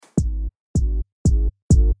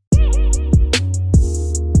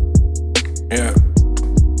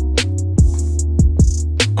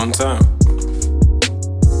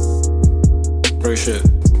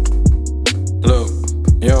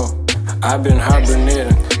I've been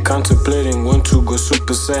hibernating, contemplating when to go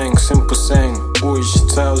super saiyan, simple saying. Which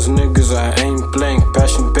tells niggas I ain't playing,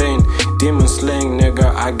 passion, pain, demon slaying,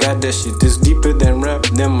 nigga. I got that shit, this deeper than rap,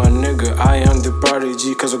 than my nigga. I am the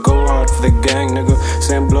prodigy, cause I go hard for the gang, nigga.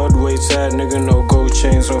 Same blood, weight, sad, nigga. No gold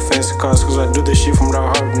chains or fancy cars, cause I do this shit from the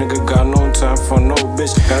heart, nigga. Got no time for no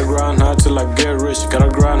bitch. Gotta grind hard till I get rich. Gotta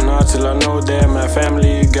grind hard till I know that my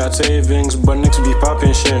family got savings, but niggas be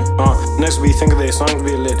popping shit. Niggas be thinking they songs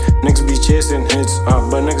be lit. Niggas be chasing hits,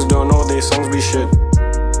 but niggas don't know they songs be shit.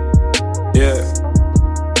 Yeah.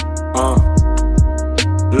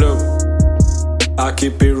 Look, I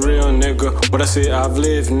keep it real, nigga. What I say, I've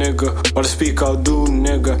lived, nigga. What I speak, I'll do,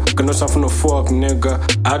 nigga. Got no time for no fuck, nigga.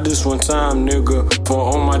 I do this one time, nigga. For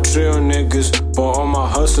all my trill niggas, for all my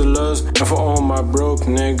hustlers, and for all my broke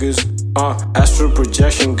niggas. Astral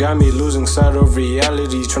projection got me losing sight of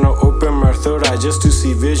reality. Tryna open my third eye just to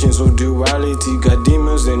see visions of duality. Got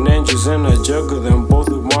demons and angels and I juggle them both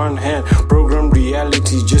with one hand. Programmed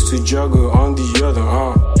reality just to juggle on the other,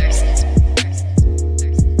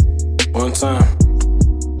 One time,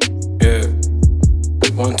 yeah.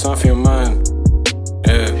 One time for your mind.